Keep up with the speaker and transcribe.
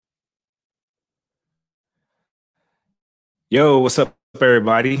Yo, what's up,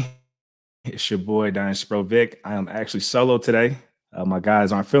 everybody? It's your boy, Dynasty Pro Vic. I am actually solo today. My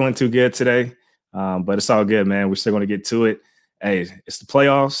guys aren't feeling too good today, but it's all good, man. We're still going to get to it. Hey, it's the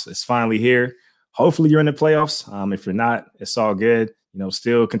playoffs. It's finally here. Hopefully, you're in the playoffs. If you're not, it's all good.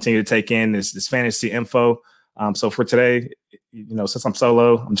 Still continue to take in this fantasy info. So for today, since I'm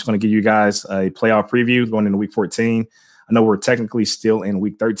solo, I'm just going to give you guys a playoff preview going into Week 14. I know we're technically still in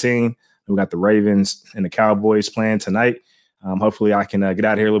Week 13. We got the Ravens and the Cowboys playing tonight. Hopefully, I can get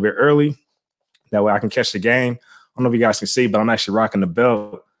out here a little bit early. That way I can catch the game. I don't know if you guys can see, but I'm actually rocking the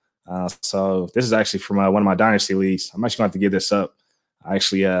belt. So this is actually from one of my Dynasty leagues. I'm actually going to have to give this up. I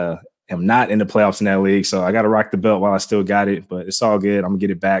actually am not in the playoffs in that league, so I got to rock the belt while I still got it, but it's all good. I'm going to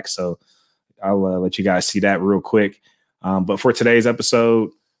get it back, so I'll let you guys see that real quick. But for today's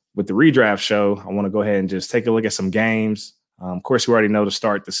episode with the redraft show, I want to go ahead and just take a look at some games. Of course, we already know to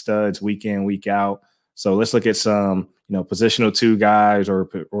start the studs week in, week out. So let's look at some, positional 2 guys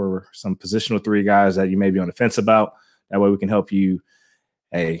or some positional 3 guys that you may be on the fence about. That way we can help you,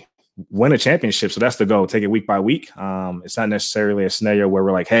 win a championship. So that's the goal. Take it week by week. It's not necessarily a scenario where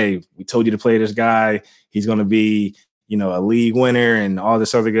we're like, hey, we told you to play this guy. He's going to be, a league winner and all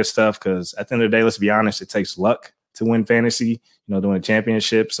this other good stuff. Because at the end of the day, let's be honest, it takes luck to win fantasy, doing a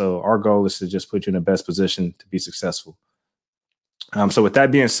championship. So our goal is to just put you in the best position to be successful. So with that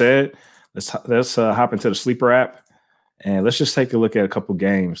being said, let's hop into the Sleeper app, and let's just take a look at a couple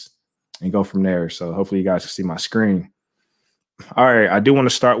games and go from there. So hopefully you guys can see my screen. All right, I do want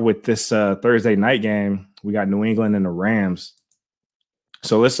to start with this Thursday night game. We got New England and the Rams.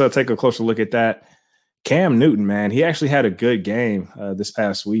 So let's take a closer look at that. Cam Newton, man, he actually had a good game this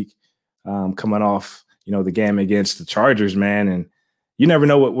past week, coming off, the game against the Chargers, man. And you never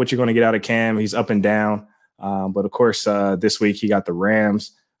know what you're going to get out of Cam. He's up and down. But of course, this week he got the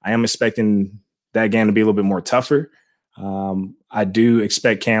Rams. I am expecting that game to be a little bit more tougher. I do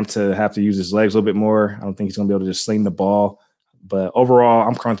expect Cam to have to use his legs a little bit more. I don't think he's going to be able to just sling the ball. But overall,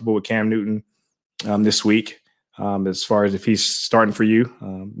 I'm comfortable with Cam Newton this week. As far as if he's starting for you,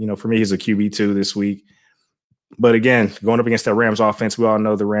 for me, he's a QB2 this week. But again, going up against that Rams offense, we all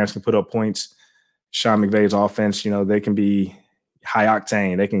know the Rams can put up points. Sean McVay's offense, they can be high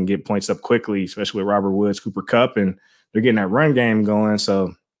octane. They can get points up quickly, especially with Robert Woods, Cooper Kupp, and they're getting that run game going.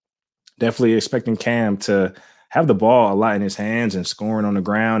 So definitely expecting Cam to have the ball a lot in his hands and scoring on the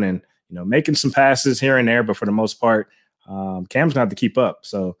ground and, making some passes here and there. But for the most part, Cam's going to have to keep up.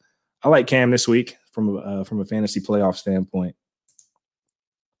 So I like Cam this week from a fantasy playoff standpoint.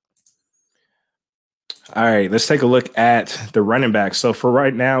 All right, let's take a look at the running back. So for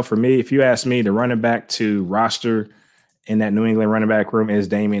right now, for me, if you ask me, the running back to roster in that New England running back room is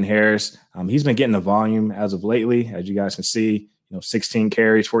Damian Harris. He's been getting the volume as of lately, as you guys can see, 16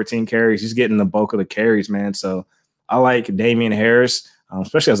 carries, 14 carries. He's getting the bulk of the carries, man. So I like Damian Harris,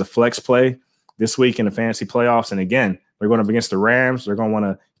 especially as a flex play this week in the fantasy playoffs. And again, they're going up against the Rams. They're going to want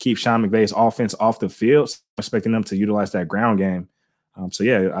to keep Sean McVay's offense off the field, so I'm expecting them to utilize that ground game. So,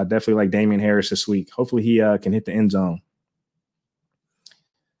 yeah, I definitely like Damian Harris this week. Hopefully he can hit the end zone.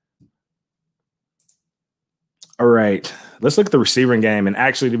 All right, let's look at the receiving game. And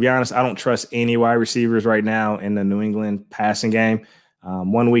actually, to be honest, I don't trust any wide receivers right now in the New England passing game.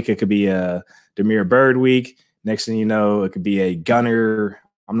 One week it could be a Damiere Byrd week. Next thing you know, it could be a Gunner.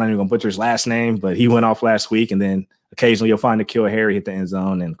 I'm not even going to butcher his last name, but he went off last week. And then occasionally you'll find N'Keal Harry hit the end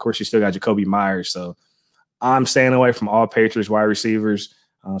zone. And, of course, you still got Jacoby Myers. So I'm staying away from all Patriots wide receivers,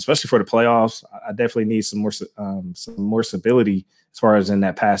 especially for the playoffs. I definitely need some more stability as far as in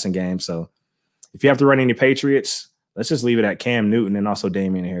that passing game. So if you have to run any Patriots, let's just leave it at Cam Newton and also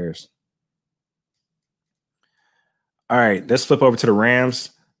Damian Harris. All right, let's flip over to the Rams.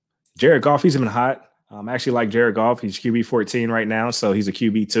 Jared Goff, he's been hot. I actually like Jared Goff. He's QB 14 right now, so he's a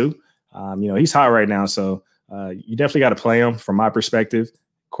QB2. He's hot right now, so you definitely got to play him from my perspective.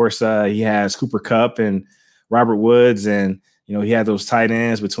 Of course, he has Cooper Kupp and Robert Woods, and he had those tight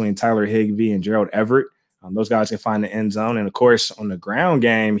ends between Tyler Higbee and Gerald Everett. Those guys can find the end zone. And, of course, on the ground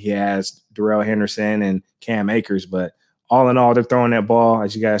game, he has Darrell Henderson and Cam Akers. But all in all, they're throwing that ball,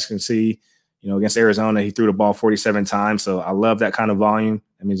 as you guys can see. Against Arizona, he threw the ball 47 times. So I love that kind of volume.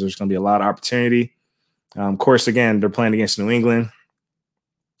 That means there's going to be a lot of opportunity. Of course, again, they're playing against New England.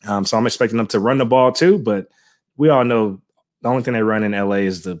 So I'm expecting them to run the ball too. But we all know the only thing they run in LA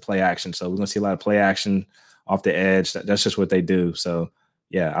is the play action. So we're going to see a lot of play action off the edge. That's just what they do. So,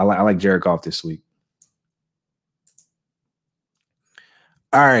 yeah, I like Jared Goff this week.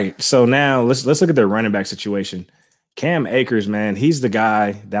 All right, so now let's look at their running back situation. Cam Akers, man, he's the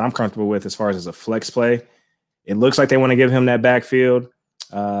guy that I'm comfortable with as far as a flex play. It looks like they want to give him that backfield.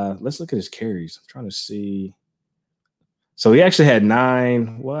 Let's look at his carries. I'm trying to see. So he actually had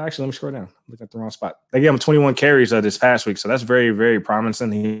 9. Well, actually, let me scroll down. Look at the wrong spot. They gave him 21 carries this past week. So that's very, very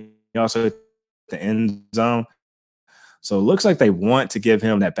promising. He also hit the end zone. So it looks like they want to give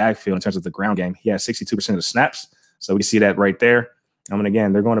him that backfield in terms of the ground game. He has 62% of the snaps. So we see that right there. And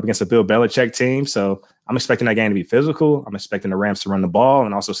again, they're going up against a Bill Belichick team. So I'm expecting that game to be physical. I'm expecting the Rams to run the ball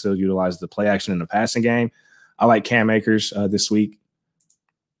and also still utilize the play action in the passing game. I like Cam Akers this week.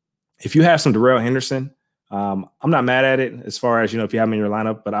 If you have some Darrell Henderson, I'm not mad at it as far as, if you have him in your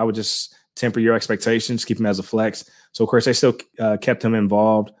lineup, but I would just temper your expectations, keep him as a flex. So, of course, they still kept him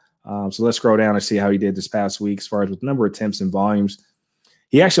involved. So let's scroll down and see how he did this past week as far as with number of attempts and volumes.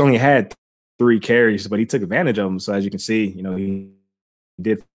 He actually only had 3 carries, but he took advantage of them. So as you can see, he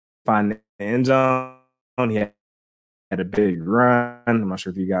did find the end zone. He had a big run. I'm not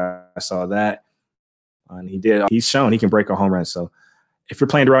sure if you guys saw that. And he's shown he can break a home run. So if you're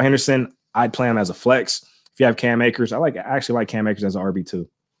playing Darrell Henderson, I'd play him as a flex. If you have Cam Akers, I actually like Cam Akers as an RB2.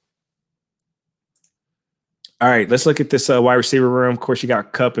 All right, let's look at this wide receiver room. Of course, you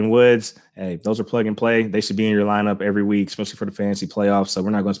got Kupp and Woods. Hey, those are plug and play. They should be in your lineup every week, especially for the fantasy playoffs. So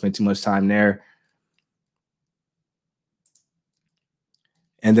we're not going to spend too much time there.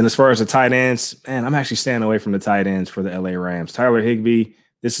 And then as far as the tight ends, man, I'm actually staying away from the tight ends for the LA Rams. Tyler Higbee,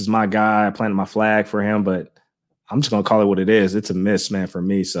 this is my guy. I planted my flag for him, but I'm just going to call it what it is. It's a miss, man, for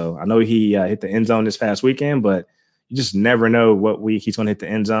me. So I know he hit the end zone this past weekend, but you just never know what week he's going to hit the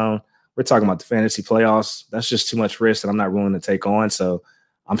end zone. We're talking about the fantasy playoffs. That's just too much risk that I'm not willing to take on. So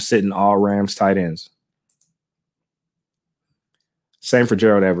I'm sitting all Rams tight ends. Same for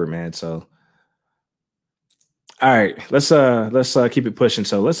Gerald Everett, man. So, all right, let's keep it pushing.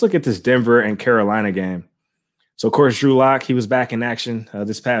 So let's look at this Denver and Carolina game. So of course, Drew Lock, he was back in action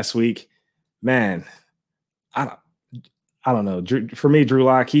this past week. Man, I don't know. For me, Drew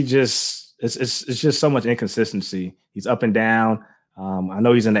Lock, it's just so much inconsistency. He's up and down. I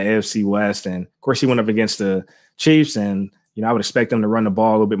know he's in the AFC West, and of course he went up against the Chiefs, and I would expect them to run the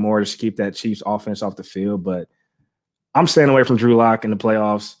ball a little bit more just to keep that Chiefs offense off the field. But I'm staying away from Drew Lock in the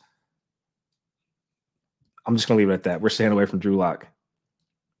playoffs. I'm just gonna leave it at that. We're staying away from Drew Lock.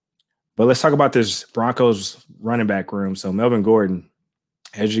 But let's talk about this Broncos running back room. So Melvin Gordon,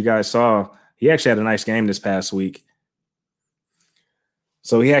 as you guys saw, he actually had a nice game this past week.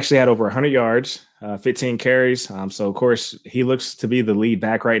 So he actually had over 100 yards, 15 carries. So, of course, he looks to be the lead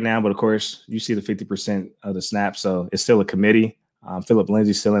back right now. But, of course, you see the 50% of the snaps. So it's still a committee. Philip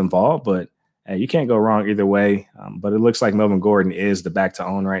Lindsay's still involved. But you can't go wrong either way. But it looks like Melvin Gordon is the back to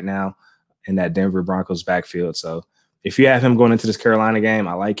own right now in that Denver Broncos backfield. So if you have him going into this Carolina game,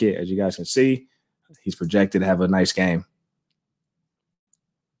 I like it. As you guys can see, he's projected to have a nice game.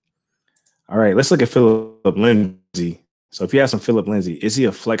 All right, let's look at Philip Lindsay. So if you have some Philip Lindsay, is he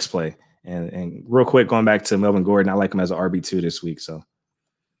a flex play? And real quick, going back to Melvin Gordon, I like him as an RB2 this week. So, all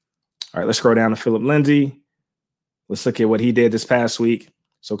right, let's scroll down to Philip Lindsay. Let's look at what he did this past week.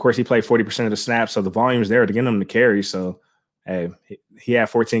 So, of course, he played 40% of the snaps. So the volume is there to get him to carry. So, hey, he had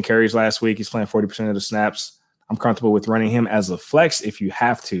 14 carries last week. He's playing 40% of the snaps. I'm comfortable with running him as a flex if you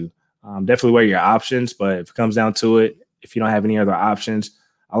have to. Definitely weigh your options. But if it comes down to it, if you don't have any other options,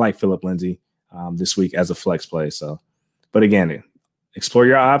 I like Philip Lindsay this week as a flex play. So, but again, explore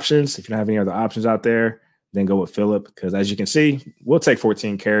your options. If you don't have any other options out there, then go with Philip, because as you can see, we'll take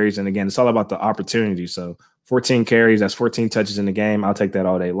 14 carries. And again, it's all about the opportunity. So 14 carries, that's 14 touches in the game. I'll take that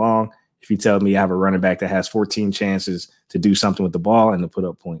all day long. If you tell me I have a running back that has 14 chances to do something with the ball and to put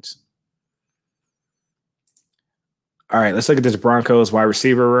up points. All right, let's look at this Broncos wide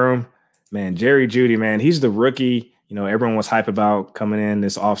receiver room. Man, Jerry Jeudy, man, he's the rookie. Everyone was hype about coming in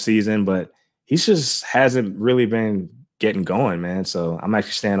this offseason, but he just hasn't really been getting going, man. So I'm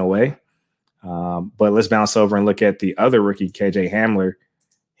actually staying away. But let's bounce over and look at the other rookie, KJ Hamler.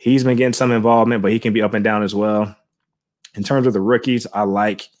 He's been getting some involvement, but he can be up and down as well. In terms of the rookies, I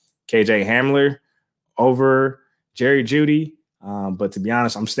like KJ Hamler over Jerry Jeudy. But to be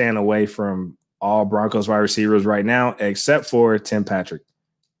honest, I'm staying away from all Broncos wide receivers right now, except for Tim Patrick.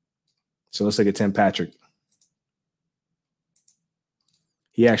 So let's look at Tim Patrick.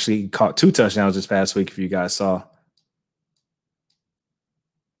 He actually caught 2 touchdowns this past week, if you guys saw.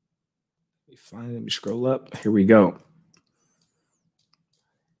 Let me scroll up. Here we go.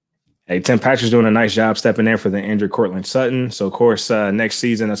 Hey, Tim Patrick's doing a nice job stepping in for the injured Courtland Sutton. So, of course, next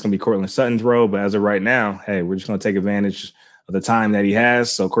season, that's going to be Courtland Sutton's role. But as of right now, hey, we're just going to take advantage of the time that he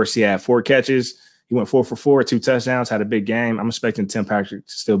has. So, of course, he had 4 catches. He went 4 for 4, 2 touchdowns, had a big game. I'm expecting Tim Patrick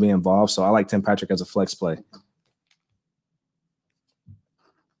to still be involved. So I like Tim Patrick as a flex play.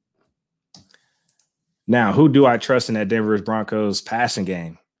 Now, who do I trust in that Denver Broncos passing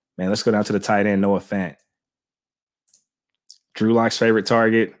game? Man, let's go down to the tight end, Noah Fant. Drew Lock's favorite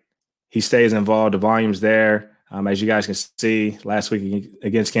target. He stays involved. The volume's there. As you guys can see, last week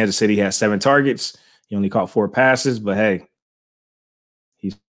against Kansas City, he had 7 targets. He only caught 4 passes, but hey,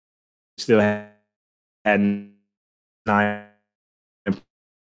 he still had 9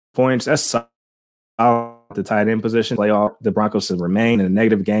 points. That's solid. The tight end position. Playoff the Broncos to remain in a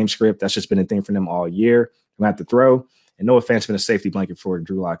negative game script. That's just been a thing for them all year. They have to throw. And Noah Fant's been a safety blanket for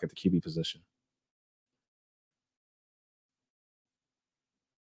Drew Lock at the QB position.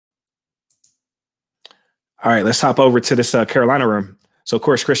 All right, let's hop over to this Carolina room. So, of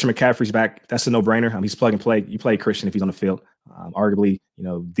course, Christian McCaffrey's back. That's a no-brainer. He's plug and play. You play Christian if he's on the field. Arguably,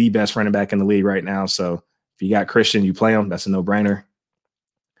 the best running back in the league right now. So, if you got Christian, you play him. That's a no-brainer.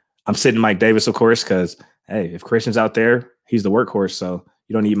 I'm sitting Mike Davis, of course, because, hey, if Christian's out there, he's the workhorse. So,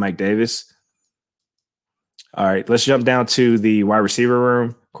 you don't need Mike Davis. All right, let's jump down to the wide receiver room.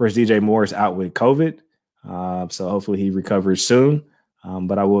 Of course, DJ Moore is out with COVID. So, hopefully he recovers soon.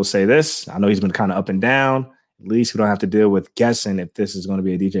 But I will say this. I know he's been kind of up and down. At least we don't have to deal with guessing if this is going to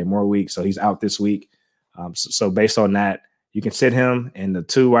be a DJ Moore week. So he's out this week. So based on that, you can sit him. And the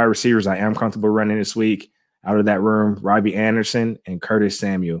 2 wide receivers I am comfortable running this week out of that room, Robbie Anderson and Curtis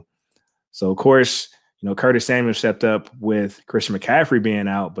Samuel. So, of course, Curtis Samuel stepped up with Christian McCaffrey being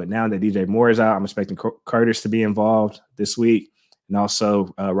out. But now that DJ Moore is out, I'm expecting Curtis to be involved this week and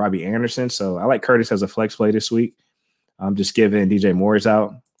also Robbie Anderson. So I like Curtis as a flex play this week. I'm just giving DJ Moore's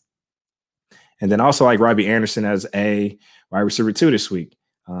out. And then also like Robbie Anderson as a wide receiver 2 this week.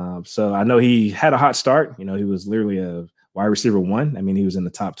 So I know he had a hot start. He was literally a wide receiver 1. I mean, he was in the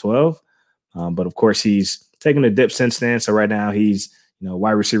top 12. But, of course, he's taken a dip since then. So right now he's,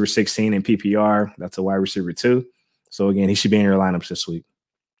 wide receiver 16 in PPR. That's a wide receiver 2. So, again, he should be in your lineups this week.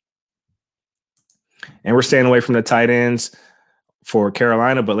 And we're staying away from the tight ends for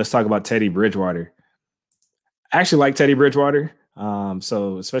Carolina, but let's talk about Teddy Bridgewater. I actually like Teddy Bridgewater.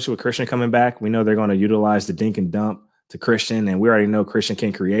 So especially with Christian coming back, we know they're going to utilize the dink and dump to Christian, and we already know Christian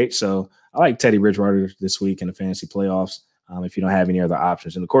can create. So I like Teddy Bridgewater this week in the fantasy playoffs if you don't have any other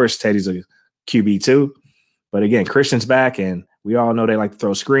options. And, of course, Teddy's a QB too. But, again, Christian's back, and we all know they like to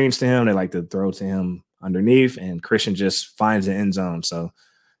throw screens to him. They like to throw to him underneath, and Christian just finds the end zone. So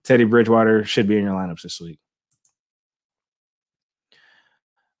Teddy Bridgewater should be in your lineups this week.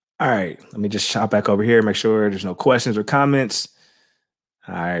 All right, let me just shop back over here, make sure there's no questions or comments.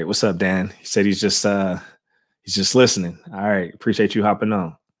 All right, what's up, Dan? He said he's just listening. All right, appreciate you hopping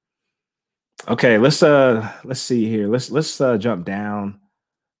on. Okay, let's see here. Let's jump down.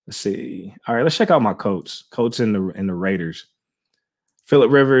 Let's see. All right, let's check out my Colts in the Raiders.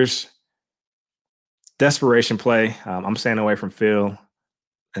 Phillip Rivers, desperation play. I'm staying away from Phil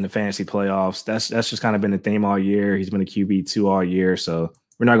in the fantasy playoffs. That's just kind of been the theme all year. He's been a QB2 all year, so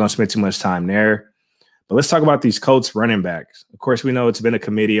we're not going to spend too much time there. But let's talk about these Colts running backs. Of course, we know it's been a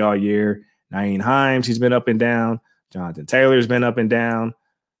committee all year. Nyheim Hines, he's been up and down. Jonathan Taylor's been up and down.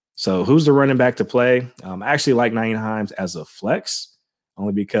 So who's the running back to play? I actually like Nyheim Hines as a flex,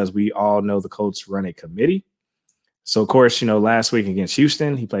 only because we all know the Colts run a committee. So, of course, last week against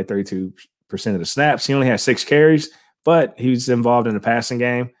Houston, he played 32% of the snaps. He only had 6 carries, but he's involved in the passing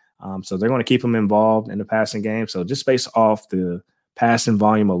game. So they're going to keep him involved in the passing game. So just based off the passing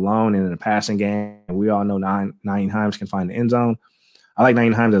volume alone and in the passing game, we all know Nyheim Hines can find the end zone. I like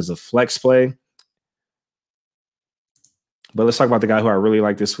Nyheim Hines as a flex play. But let's talk about the guy who I really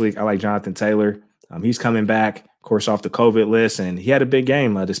like this week. I like Jonathan Taylor. He's coming back, of course, off the COVID list, and he had a big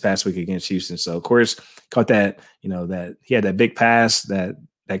game this past week against Houston. So, of course, caught that, that he had that big pass, that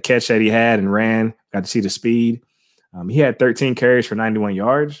catch that he had and ran, got to see the speed. He had 13 carries for 91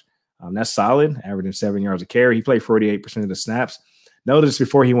 yards. That's solid, averaging 7 yards a carry. He played 48% of the snaps. Notice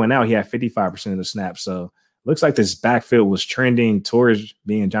before he went out, he had 55% of the snaps. So, looks like this backfield was trending towards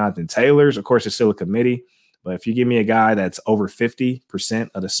being Jonathan Taylor's. Of course, it's still a committee. But if you give me a guy that's over 50%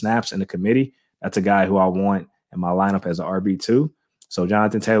 of the snaps in the committee, that's a guy who I want in my lineup as an RB2. So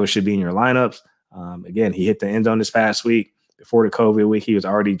Jonathan Taylor should be in your lineups. Again, he hit the end zone this past week. Before the COVID week, he was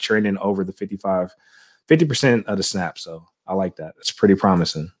already trending over the 50% of the snaps. So I like that. It's pretty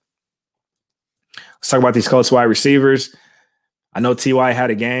promising. Let's talk about these Colts wide receivers. I know T.Y. had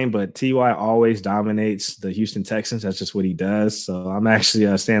a game, but T.Y. always dominates the Houston Texans. That's just what he does. So I'm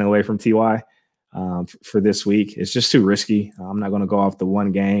actually staying away from T.Y. For this week. It's just too risky. I'm not going to go off the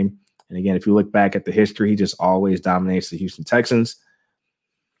one game. And again, if you look back at the history, he just always dominates the Houston Texans.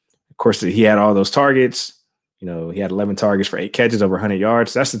 Of course, he had all those targets. He had 11 targets for 8 catches over 100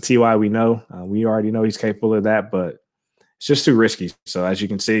 yards. That's the T.Y. we know. We already know he's capable of that, but it's just too risky. So as you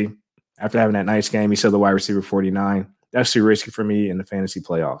can see, after having that nice game, he's still the wide receiver 49. That's too risky for me in the fantasy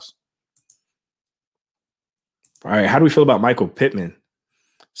playoffs. All right, how do we feel about Michael Pittman?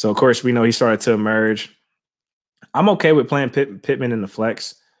 So, of course, we know he started to emerge. I'm okay with playing Pittman in the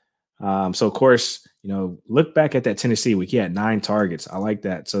flex. So, of course, look back at that Tennessee week. He had 9 targets. I like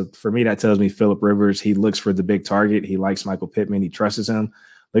that. So, for me, that tells me Phillip Rivers, he looks for the big target. He likes Michael Pittman. He trusts him.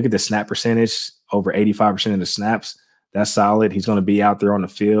 Look at the snap percentage, over 85% of the snaps. That's solid. He's going to be out there on the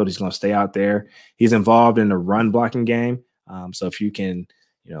field. He's going to stay out there. He's involved in the run blocking game. So if you can,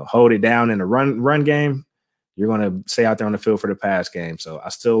 hold it down in the run game, you're going to stay out there on the field for the pass game. So I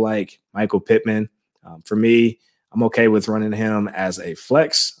still like Michael Pittman. For me, I'm okay with running him as a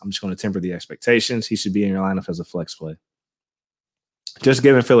flex. I'm just going to temper the expectations. He should be in your lineup as a flex play. Just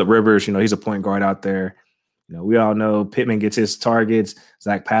giving Phillip Rivers, he's a point guard out there. We all know Pittman gets his targets.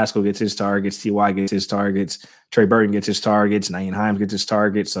 Zach Pascal gets his targets. T.Y. gets his targets. Trey Burton gets his targets. Nyheim Hines gets his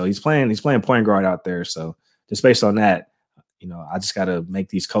targets. So he's playing point guard out there. So just based on that, I just got to make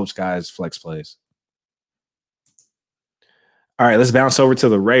these coach guys flex plays. All right, let's bounce over to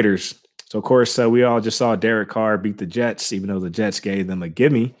the Raiders. So, of course, we all just saw Derek Carr beat the Jets, even though the Jets gave them a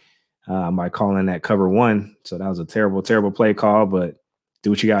gimme by calling that cover 1. So that was a terrible, terrible play call, but do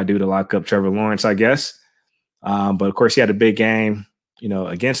what you got to do to lock up Trevor Lawrence, I guess. But, of course, he had a big game,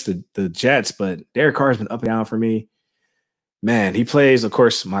 against the Jets. But Derek Carr has been up and down for me. Man, he plays, of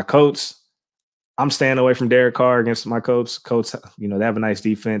course, my Colts. I'm staying away from Derek Carr against my Colts. Colts, they have a nice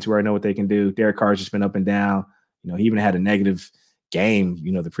defense. We already know what they can do. Derek Carr's just been up and down. He even had a negative game,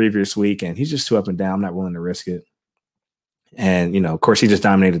 the previous week, and he's just too up and down. I'm not willing to risk it. And, of course, he just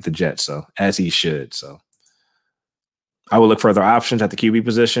dominated the Jets, so as he should. So I will look for other options at the QB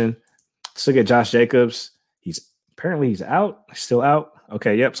position. Let's look at Josh Jacobs. He's out. Still out.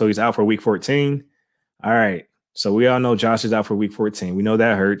 Okay, yep. So he's out for week 14. All right. So we all know Josh is out for week 14. We know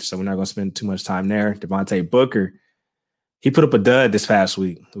that hurts, so we're not going to spend too much time there. Devontae Booker, he put up a dud this past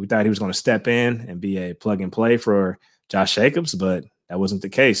week. We thought he was going to step in and be a plug and play for Josh Jacobs, but that wasn't the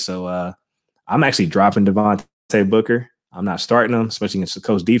case. So I'm actually dropping Devontae Booker. I'm not starting him, especially against the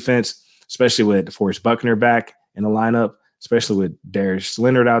Colts defense, especially with DeForest Buckner back in the lineup, especially with Darius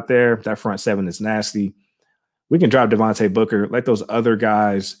Leonard out there. That front seven is nasty. We can drop Devontae Booker. Let those other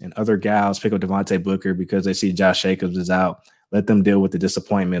guys and other gals pick up Devontae Booker because they see Josh Jacobs is out. Let them deal with the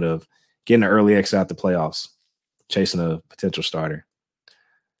disappointment of getting an early exit out the playoffs, chasing a potential starter.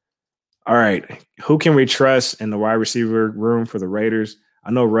 All right. Who can we trust in the wide receiver room for the Raiders?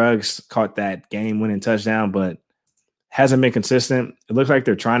 I know Ruggs caught that game-winning touchdown, but hasn't been consistent. It looks like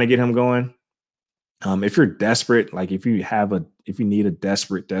they're trying to get him going. If you're desperate, like if you need a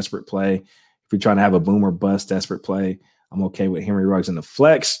desperate play, if you're trying to have a boom or bust desperate play, I'm okay with Henry Ruggs in the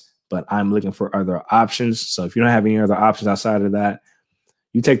flex, but I'm looking for other options. So if you don't have any other options outside of that,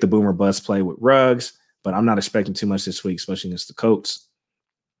 you take the boom or bust play with Ruggs, but I'm not expecting too much this week, especially against the Colts.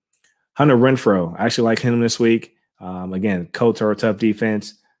 Hunter Renfrow, I actually like him this week. Again, Colts are a tough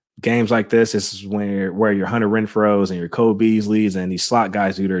defense. Games like this is where your Hunter Renfrows and your Cole Beasleys and these slot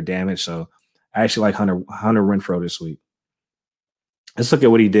guys do their damage. So I actually like Hunter Renfrow this week. Let's look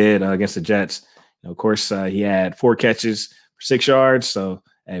at what he did against the Jets. Of course, he had 4 catches for 6 yards. So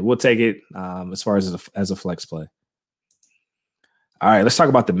hey, we'll take it as far as a flex play. All right, let's talk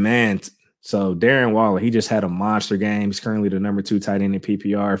about the man. So Darren Waller, he just had a monster game. He's currently the number 2 tight end in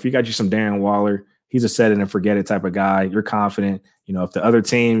PPR. If you got you some Darren Waller, he's a set it and forget it type of guy. You're confident. If the other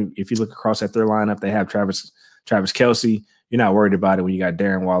team, if you look across at their lineup, they have Travis Kelce, you're not worried about it when you got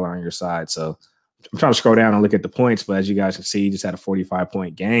Darren Waller on your side. So I'm trying to scroll down and look at the points, but as you guys can see, he just had a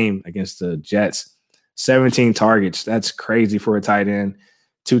 45-point game against the Jets. 17 targets. That's crazy for a tight end.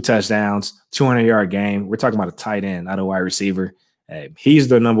 2 touchdowns, 200-yard game. We're talking about a tight end, not a wide receiver. He's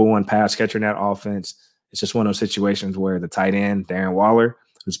the number 1 pass catcher in that offense. It's just one of those situations where the tight end, Darren Waller,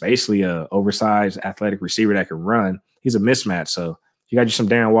 who's basically an oversized athletic receiver that can run, he's a mismatch. So you got you some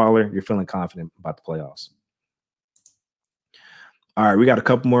Darren Waller, you're feeling confident about the playoffs. All right, we got a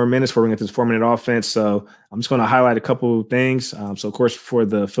couple more minutes before we get to this 4-minute offense. So I'm just going to highlight a couple of things. So, of course, for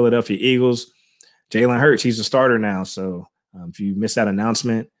the Philadelphia Eagles, Jalen Hurts, he's a starter now. So if you missed that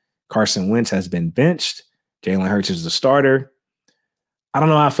announcement, Carson Wentz has been benched. Jalen Hurts is the starter. I don't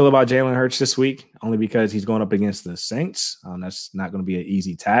know how I feel about Jalen Hurts this week, only because he's going up against the Saints. That's not going to be an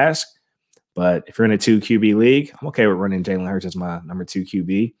easy task. But if you're in a 2 QB league, I'm okay with running Jalen Hurts as my number 2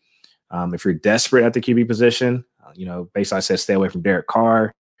 QB. If you're desperate at the QB position, basically I said stay away from Derek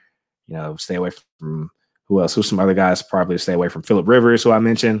Carr. Stay away from who else? Who's some other guys? Probably stay away from Phillip Rivers, who I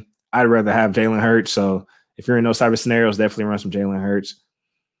mentioned. I'd rather have Jalen Hurts. So if you're in those type of scenarios, definitely run some Jalen Hurts.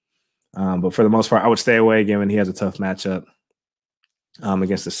 But for the most part, I would stay away, given he has a tough matchup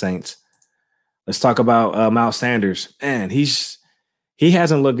against the Saints. Let's talk about Miles Sanders. Man, he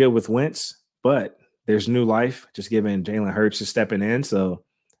hasn't looked good with Wentz, but there's new life just given Jalen Hurts is stepping in. So,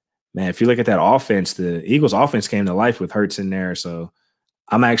 man, if you look at that offense, the Eagles offense came to life with Hurts in there. So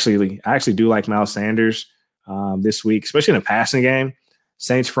I actually do like Miles Sanders this week, especially in a passing game.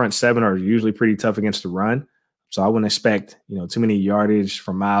 Saints front seven are usually pretty tough against the run. So I wouldn't expect, too many yardage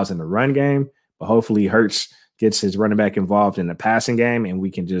from Miles in the run game, but hopefully Hurts gets his running back involved in the passing game and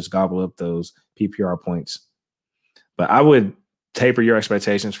we can just gobble up those PPR points. But I would taper your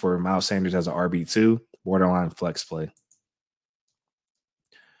expectations for Miles Sanders as an RB2, borderline flex play.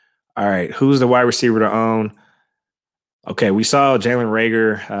 All right, who's the wide receiver to own? Okay, we saw Jalen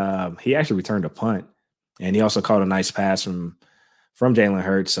Reagor. He actually returned a punt, and he also caught a nice pass from Jalen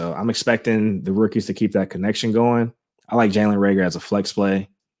Hurts. So I'm expecting the rookies to keep that connection going. I like Jalen Reagor as a flex play,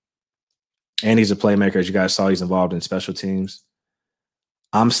 and he's a playmaker. As you guys saw, he's involved in special teams.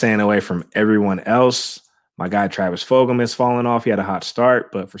 I'm staying away from everyone else. My guy Travis Fulgham has fallen off. He had a hot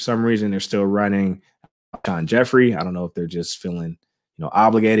start, but for some reason they're still running Alshon Jeffrey. I don't know if they're just feeling,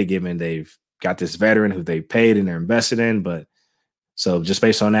 obligated given they've got this veteran who they paid and they're invested in. But so just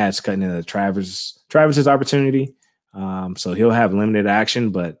based on that, it's cutting into Travis's opportunity. So he'll have limited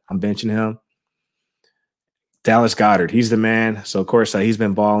action, but I'm benching him. Dallas Goedert, he's the man. So of course he's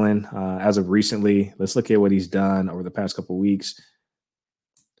been balling as of recently. Let's look at what he's done over the past couple of weeks.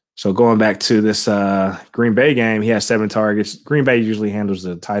 So going back to this Green Bay game, he has 7 targets. Green Bay usually handles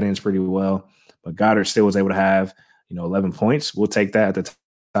the tight ends pretty well, but Goddard still was able to have 11 points. We'll take that at the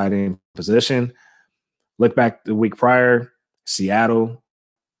tight end position. Look back the week prior, Seattle,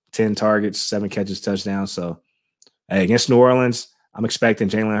 10 targets, 7 catches, touchdowns. So against New Orleans, I'm expecting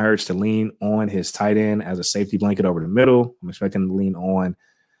Jalen Hurts to lean on his tight end as a safety blanket over the middle. I'm expecting him to lean on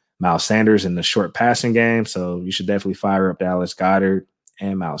Miles Sanders in the short passing game. So you should definitely fire up Dallas Goedert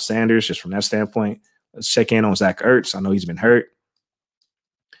and Miles Sanders just from that standpoint. Let's check in on Zach Ertz. I know he's been hurt.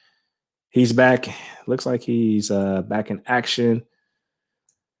 He's back. Looks like he's back in action.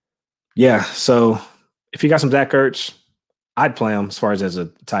 Yeah, so if you got some Zach Ertz, I'd play him as far as a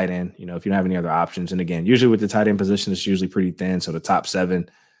tight end, if you don't have any other options. And again, usually with the tight end position, it's usually pretty thin. So the top seven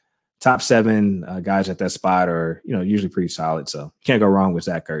guys at that spot are, usually pretty solid. So you can't go wrong with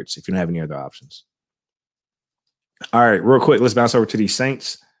Zach Ertz if you don't have any other options. All right, real quick, let's bounce over to these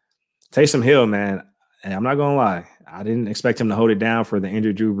Saints. Taysom Hill, man, and I'm not going to lie. I didn't expect him to hold it down for the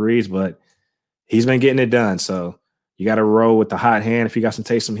injured Drew Brees, but he's been getting it done. So you got to roll with the hot hand if you got some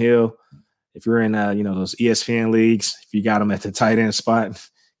Taysom Hill. If you're in, those ESPN leagues, if you got him at the tight end spot,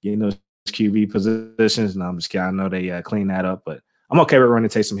 getting those QB positions, and I'm just kidding. I know they clean that up, but I'm okay with running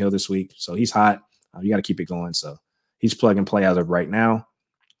Taysom Hill this week. So he's hot. You got to keep it going. So he's plug and play as of right now.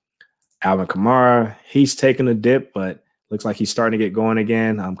 Alvin Kamara, he's taking a dip, but looks like he's starting to get going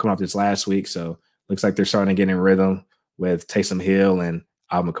again. I'm coming off this last week, so looks like they're starting to get in rhythm with Taysom Hill and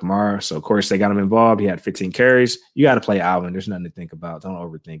Alvin Kamara. So, of course, they got him involved. He had 15 carries. You got to play Alvin. There's nothing to think about. Don't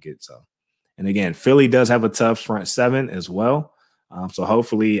overthink it. So, and again, Philly does have a tough front seven as well. So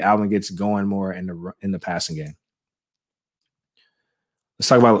hopefully Alvin gets going more in the passing game. Let's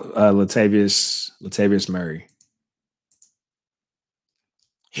talk about Latavius Murray.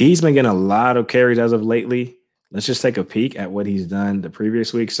 He's been getting a lot of carries as of lately. Let's just take a peek at what he's done the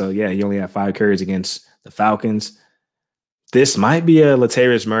previous week. So, yeah, he only had 5 carries against the Falcons. This might be a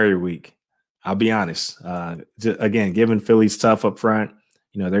Latavius Murray week. I'll be honest. Again, given Philly's tough up front,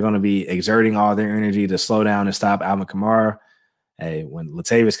 they're going to be exerting all their energy to slow down and stop Alvin Kamara. Hey, when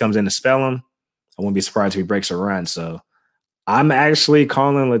Latavius comes in to spell him, I wouldn't be surprised if he breaks a run. So I'm actually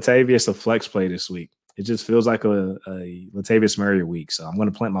calling Latavius a flex play this week. It just feels like a Latavius Murray week. So I'm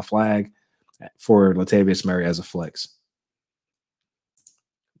going to plant my flag for Latavius Murray as a flex.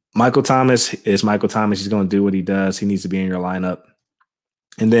 Michael Thomas is Michael Thomas. He's going to do what he does. He needs to be in your lineup.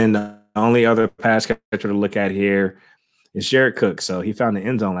 And then the only other pass catcher to look at here is Jared Cook. So he found the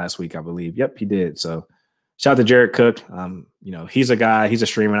end zone last week, I believe. Yep, he did. So shout out to Jared Cook. He's a guy. He's a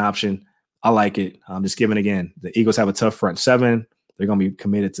streaming option. I like it. Just giving again, the Eagles have a tough front seven. They're going to be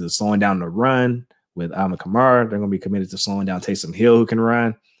committed to slowing down the run with Alvin Kamara. They're going to be committed to slowing down Taysom Hill, who can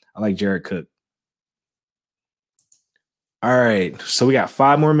run. I like Jared Cook. All right, so we got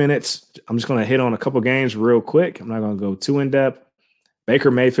 5 more minutes. I'm just going to hit on a couple games real quick. I'm not going to go too in-depth.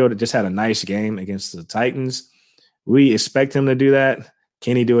 Baker Mayfield just had a nice game against the Titans. We expect him to do that.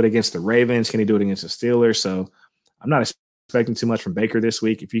 Can he do it against the Ravens? Can he do it against the Steelers? So I'm not expecting too much from Baker this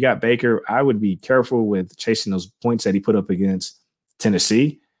week. If you got Baker, I would be careful with chasing those points that he put up against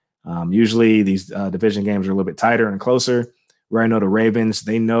Tennessee. Usually these division games are a little bit tighter and closer. Where I know the Ravens,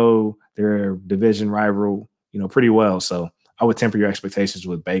 they know their division rival, pretty well. So I would temper your expectations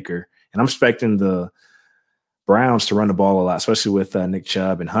with Baker. And I'm expecting the Browns to run the ball a lot, especially with Nick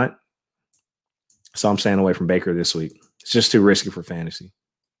Chubb and Hunt. So I'm staying away from Baker this week. It's just too risky for fantasy.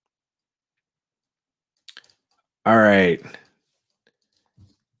 All right.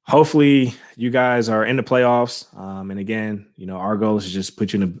 Hopefully you guys are in the playoffs. And again, our goal is to just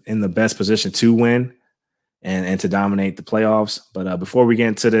put you in the best position to win and to dominate the playoffs. But before we get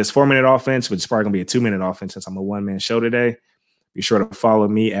into this 4-minute offense, which is probably going to be a 2-minute offense since I'm a one-man show today, be sure to follow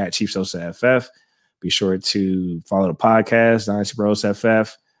me at Chief Sosa FF. Be sure to follow the podcast, Dynasty Bros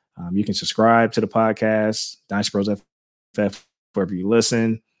FF. You can subscribe to the podcast, Dynasty Bros FF, wherever you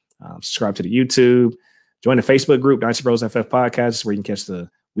listen. Subscribe to the YouTube. Join the Facebook group, Dynasty Bros FF Podcast, where you can catch the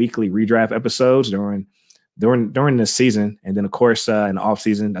weekly redraft episodes during this season. And then, of course, in the off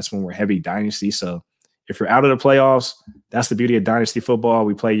season, that's when we're heavy Dynasty. So if you're out of the playoffs, that's the beauty of Dynasty football.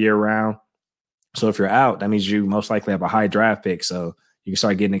 We play year round. So if you're out, that means you most likely have a high draft pick. So you can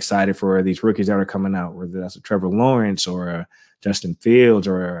start getting excited for these rookies that are coming out, whether that's a Trevor Lawrence or a Justin Fields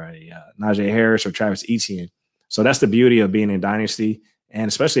or a Najee Harris or Travis Etienne. So that's the beauty of being in Dynasty. And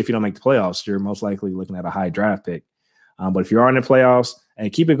especially if you don't make the playoffs, you're most likely looking at a high draft pick. But if you are in the playoffs, hey,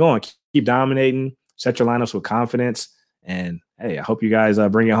 keep it going. Keep dominating. Set your lineups with confidence. And, hey, I hope you guys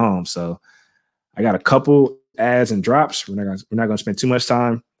bring it home. So I got a couple adds and drops. We're not going to spend too much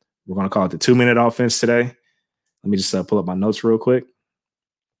time. We're going to call it the 2-minute offense today. Let me just pull up my notes real quick.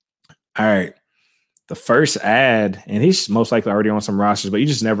 All right. The first ad, and he's most likely already on some rosters, but you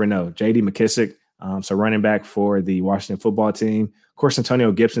just never know. J.D. McKissick, so running back for the Washington football team. Of course,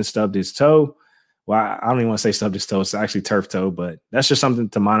 Antonio Gibson stubbed his toe. Well, I don't even want to say stubbed his toe. It's actually turf toe, but that's just something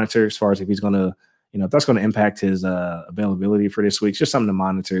to monitor as far as if he's going to, if that's going to impact his availability for this week. It's just something to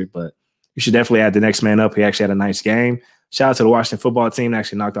monitor, but you should definitely add the next man up. He actually had a nice game. Shout out to the Washington football team that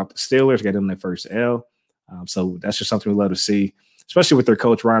actually knocked off the Steelers, got them their first L. So that's just something we love to see, especially with their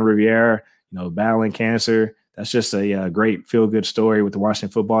coach, Ron Rivera, battling cancer. That's just a great feel-good story with the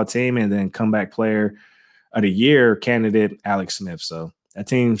Washington football team. And then comeback player of the year candidate, Alex Smith. So that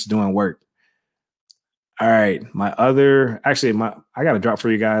team's doing work. All right. I got a drop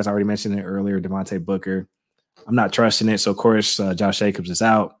for you guys. I already mentioned it earlier, Devontae Booker. I'm not trusting it. So, of course, Josh Jacobs is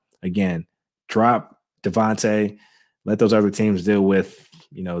out. Again, drop Devontae. Let those other teams deal with,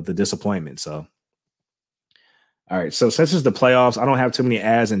 the disappointment. So, all right. So since it's the playoffs, I don't have too many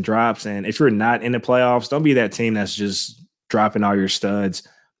adds and drops. And if you're not in the playoffs, don't be that team that's just dropping all your studs.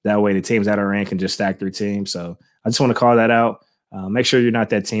 That way the teams that are in can just stack their team. So I just want to call that out. Make sure you're not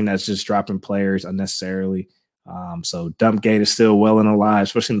that team that's just dropping players unnecessarily. So Dumpgate is still well and alive,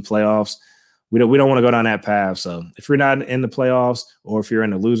 especially in the playoffs. We don't want to go down that path. So if you're not in the playoffs or if you're in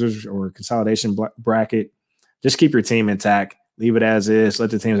the losers or consolidation bracket, just keep your team intact. Leave it as is.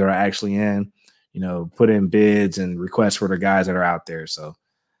 Let the teams that are actually in, put in bids and requests for the guys that are out there. So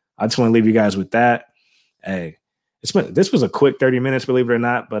I just want to leave you guys with that. Hey, this was a quick 30 minutes, believe it or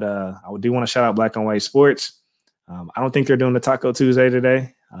not, but I do want to shout out Black and White Sports. I don't think they're doing the Taco Tuesday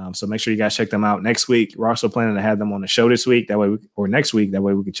today. So make sure you guys check them out next week. We're also planning to have them on the show this week, or next week. That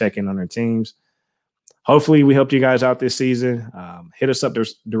way we can check in on their teams. Hopefully we helped you guys out this season. Hit us up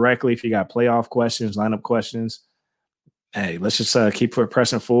directly if you got playoff questions, lineup questions. Hey, let's just keep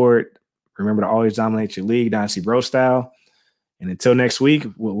pressing forward. Remember to always dominate your league, Dynasty Bro style. And until next week,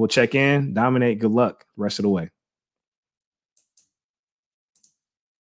 we'll check in, dominate. Good luck the rest of the way.